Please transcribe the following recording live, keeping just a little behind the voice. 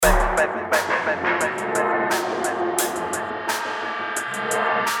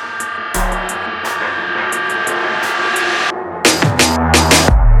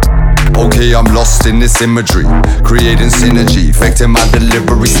Okay, I'm lost in this imagery, creating synergy, affecting my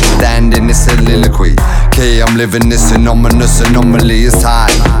delivery, standing this soliloquy. Okay, I'm living this anomalous anomaly, it's time.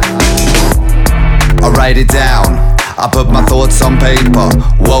 I write it down, I put my thoughts on paper.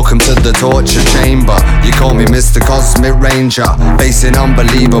 Welcome to the torture chamber. You call me Mr. Cosmic Ranger, facing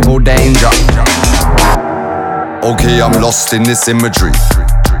unbelievable danger. Okay, I'm lost in this imagery,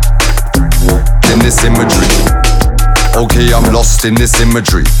 in this imagery. Okay, I'm lost in this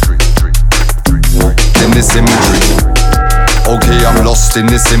imagery, in this imagery. Okay, I'm lost in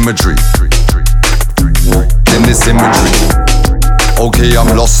this imagery, in this imagery. Okay,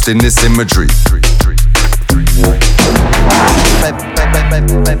 I'm lost in this imagery.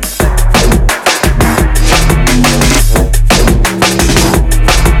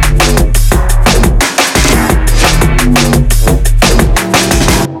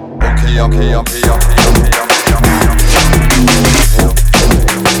 Okay.